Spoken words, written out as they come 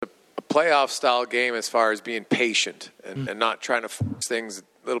playoff style game as far as being patient and not trying to force things a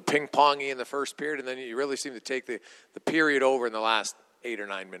little ping-pongy in the first period, and then you really seem to take the period over in the last 8 or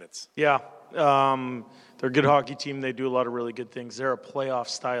 9 minutes. Yeah. They're a good hockey team. They do a lot of really good things. They're a playoff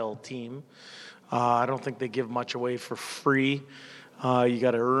style team. I don't think they give much away for free. You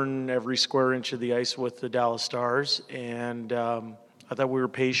got to earn every square inch of the ice with the Dallas Stars, and I thought we were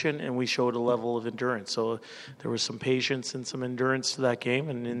patient and we showed a level of endurance. So there was some patience and some endurance to that game.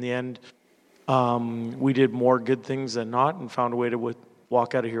 And in the end, we did more good things than not and found a way to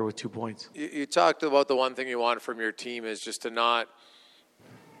walk out of here with 2 points. You talked about the one thing you want from your team is just to not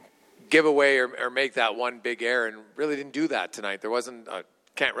give away or make that one big error, and really didn't do that tonight. There wasn't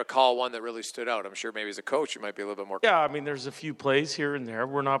can't recall one that really stood out. I'm sure maybe as a coach you might be a little bit more. Yeah, I mean, there's a few plays here and there.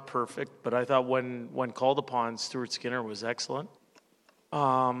 We're not perfect, but I thought when called upon, Stuart Skinner was excellent.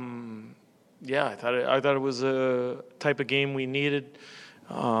 Yeah, I thought it was a type of game we needed.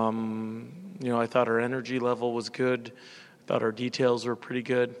 I thought our energy level was good. I thought our details were pretty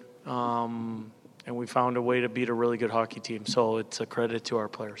good. And we found a way to beat a really good hockey team. So it's a credit to our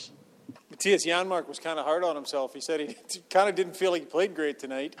players. Matthias Janmark was kind of hard on himself. He said he kind of didn't feel like he played great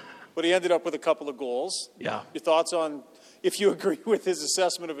tonight, but he ended up with a couple of goals. Yeah. Your thoughts on, if you agree with his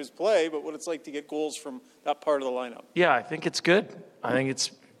assessment of his play, but what it's like to get goals from that part of the lineup? Yeah, I think it's good. I think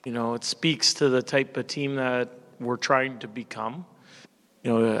it's, it speaks to the type of team that we're trying to become. I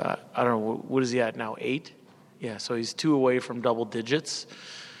don't know, what is he at now, 8? Yeah, so he's 2 away from double digits.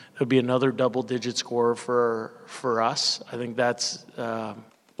 There'll be another double-digit scorer for us. I think that's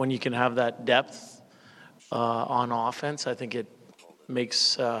when you can have that depth on offense. I think it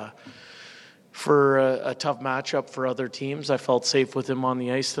makes for a tough matchup for other teams. I felt safe with him on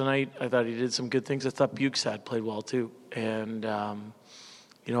the ice tonight. I thought he did some good things. I thought Bukestad played well too. And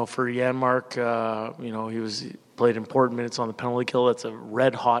for Janmark, he played important minutes on the penalty kill. That's a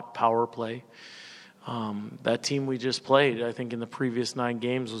red-hot power play. That team we just played, I think in the previous 9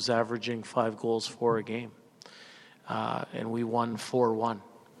 games, was averaging 5 goals for a game. And we won 4-1.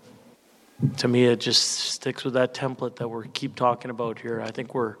 To me, it just sticks with that template that we keep talking about here. I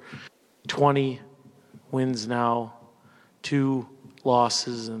think we're 20 wins now, 2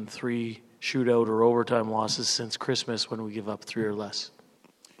 losses, and 3 shootout or overtime losses since Christmas when we give up 3 or less.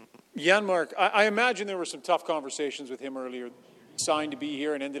 Janmark, I imagine there were some tough conversations with him earlier. Signed to be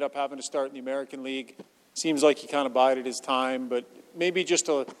here and ended up having to start in the American League. Seems like he kind of bided his time, but maybe just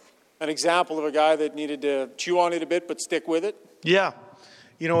an example of a guy that needed to chew on it a bit but stick with it. Yeah.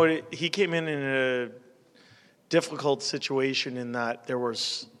 He came in a difficult situation in that there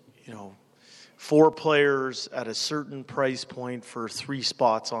was, 4 players at a certain price point for 3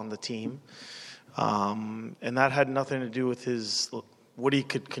 spots on the team. And that had nothing to do with what he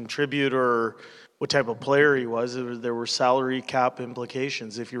could contribute or what type of player he was. There were salary cap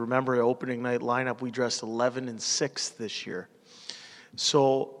implications. If you remember the opening night lineup, we dressed 11 and 6 this year.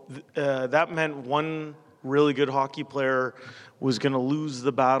 So that meant one really good hockey player was going to lose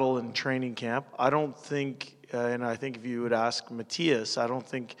the battle in training camp. I don't think, and I think if you would ask Matthias, I don't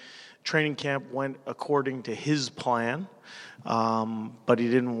think training camp went according to his plan. But he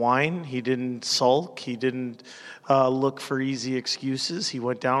didn't whine. He didn't sulk. He didn't look for easy excuses. He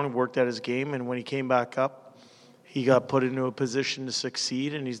went down and worked at his game. And when he came back up, he got put into a position to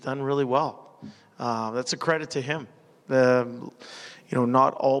succeed, and he's done really well. That's a credit to him.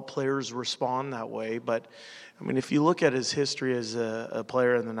 Not all players respond that way, but I mean, if you look at his history as a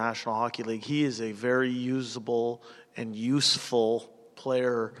player in the National Hockey League, he is a very usable and useful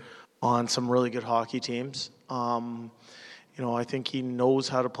player on some really good hockey teams. I think he knows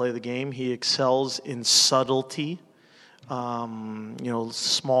how to play the game. He excels in subtlety,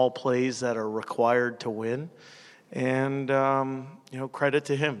 small plays that are required to win. And, credit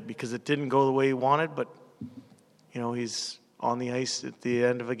to him because it didn't go the way he wanted, but, he's on the ice at the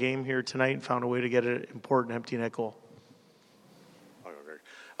end of a game here tonight and found a way to get an important empty net goal.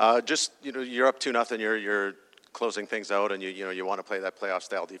 You're up 2-0. You're closing things out, and you want to play that playoff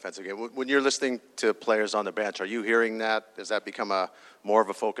style defensive game. When you're listening to players on the bench, are you hearing that? Has that become more of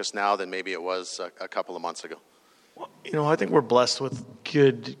a focus now than maybe it was a couple of months ago? Well, I think we're blessed with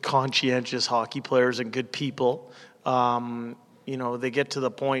good, conscientious hockey players and good people. They get to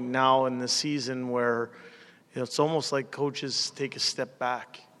the point now in the season where it's almost like coaches take a step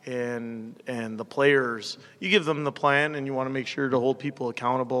back and the players, you give them the plan and you want to make sure to hold people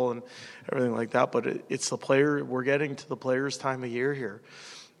accountable and everything like that. But it's the player, we're getting to the players' time of year here.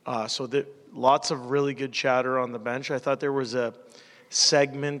 So lots of really good chatter on the bench. I thought there was a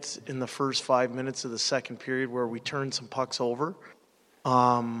segment in the first 5 minutes of the second period where we turned some pucks over.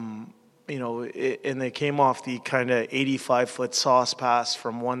 and they came off the kind of 85-foot sauce pass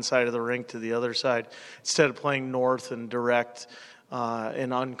from one side of the rink to the other side instead of playing north and direct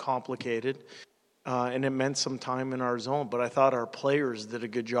and uncomplicated. And it meant some time in our zone. But I thought our players did a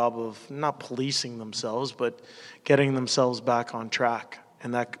good job of not policing themselves, but getting themselves back on track.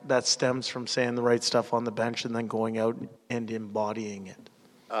 And that stems from saying the right stuff on the bench and then going out and embodying it.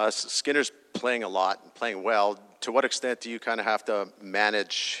 Skinner's playing a lot, playing well. To what extent do you kind of have to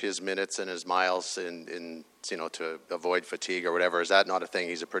manage his minutes and his miles to avoid fatigue or whatever? Is that not a thing?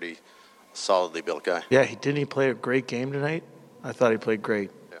 He's a pretty solidly built guy. Yeah, didn't he play a great game tonight? I thought he played great.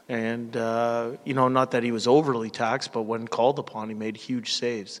 And, not that he was overly taxed, but when called upon, he made huge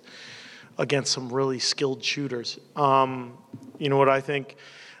saves against some really skilled shooters. You know what I think?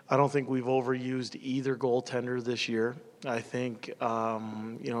 I don't think we've overused either goaltender this year. I think,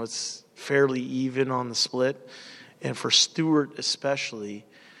 it's fairly even on the split. And for Stewart especially,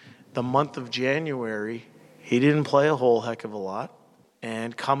 the month of January, he didn't play a whole heck of a lot.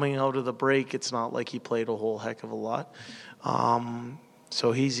 And coming out of the break, it's not like he played a whole heck of a lot.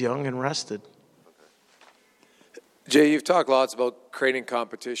 So he's young and rested. Jay, you've talked lots about creating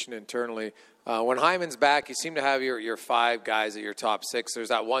competition internally. When Hyman's back, you seem to have your five guys at your top six. There's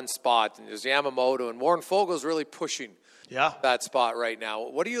that one spot, and there's Yamamoto, and Warren Fogel's really pushing that spot right now.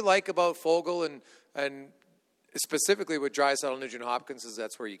 What do you like about Fogel and specifically with Draisaitl, Nugent Hopkins, is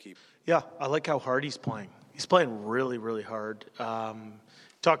that's where you keep? Yeah, I like how hard he's playing. He's playing really, really hard.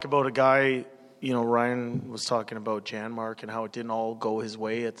 Talk about a guy... Ryan was talking about Janmark and how it didn't all go his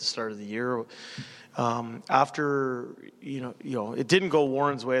way at the start of the year. After, it didn't go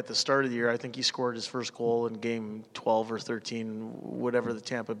Warren's way at the start of the year. I think he scored his first goal in game 12 or 13, whatever the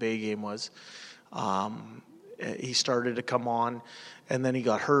Tampa Bay game was. He started to come on, and then he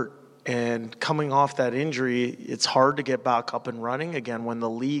got hurt. And coming off that injury, it's hard to get back up and running again when the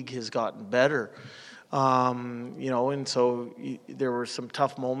league has gotten better. And so there were some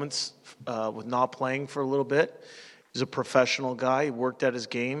tough moments with not playing for a little bit. He's a professional guy. He worked at his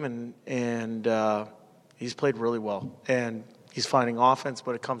game, and he's played really well. And he's finding offense,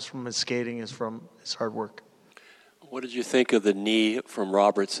 but it comes from his skating, is from his hard work. What did you think of the knee from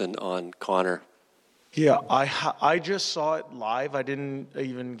Robertson on Connor? Yeah, I just saw it live. I didn't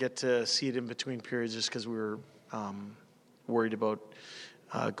even get to see it in between periods just because we were worried about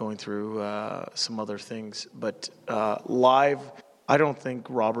going through some other things. But live, I don't think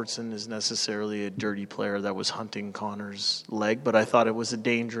Robertson is necessarily a dirty player that was hunting Connor's leg, but I thought it was a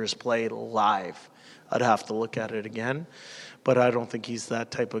dangerous play live. I'd have to look at it again, but I don't think he's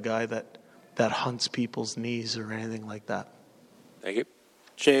that type of guy that hunts people's knees or anything like that. Thank you.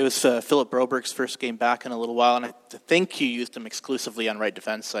 Jay, it was Philip Broberg's first game back in a little while, and I think you used him exclusively on right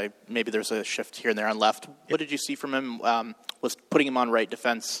defense. Maybe there's a shift here and there on left. What did you see from him? Was putting him on right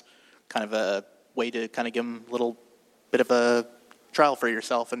defense kind of a way to kind of give him a little bit of a trial for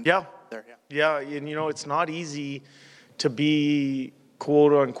yourself? And Yeah, and it's not easy to be,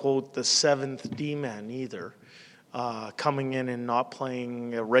 quote-unquote, the seventh D-man either, coming in and not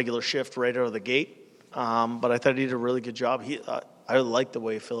playing a regular shift right out of the gate. But I thought he did a really good job. I like the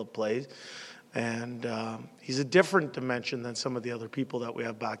way Philip plays, and he's a different dimension than some of the other people that we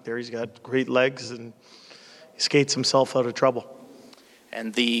have back there. He's got great legs, and he skates himself out of trouble.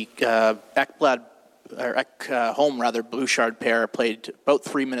 And the Bouchard pair played about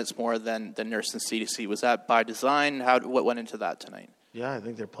 3 minutes more than Nurse and CDC. Was that by design? What went into that tonight? Yeah, I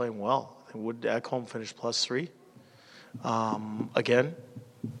think they're playing well. I think Wood Ekholm finished +3 again.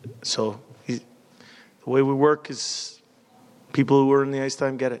 So the way we work is people who are in the ice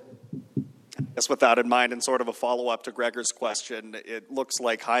time get it. Yes, with that in mind, and sort of a follow-up to Gregor's question, it looks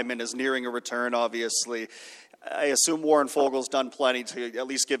like Hyman is nearing a return, obviously. I assume Warren Fogel's done plenty to at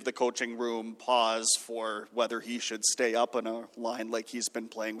least give the coaching room pause for whether he should stay up on a line like he's been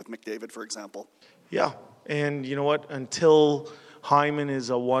playing with McDavid, for example. Yeah, and you know what? Until Hyman is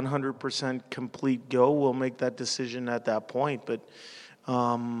a 100% complete go, we'll make that decision at that point. But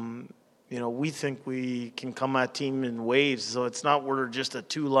we think we can come at team in waves. So it's not we're just a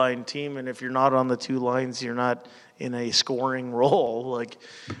two-line team, and if you're not on the two lines, you're not in a scoring role. Like,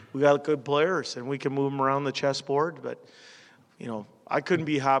 we got good players, and we can move them around the chessboard. But, I couldn't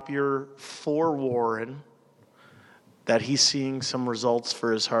be happier for Warren that he's seeing some results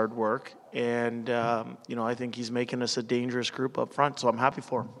for his hard work. And, I think he's making us a dangerous group up front, so I'm happy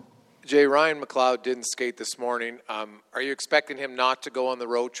for him. Jay, Ryan McLeod didn't skate this morning. Are you expecting him not to go on the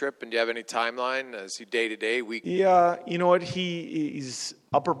road trip? And do you have any timeline? Is he day-to-day, week? Yeah, you know what? He's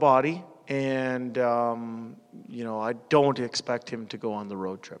upper body, and, I don't expect him to go on the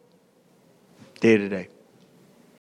road trip day-to-day.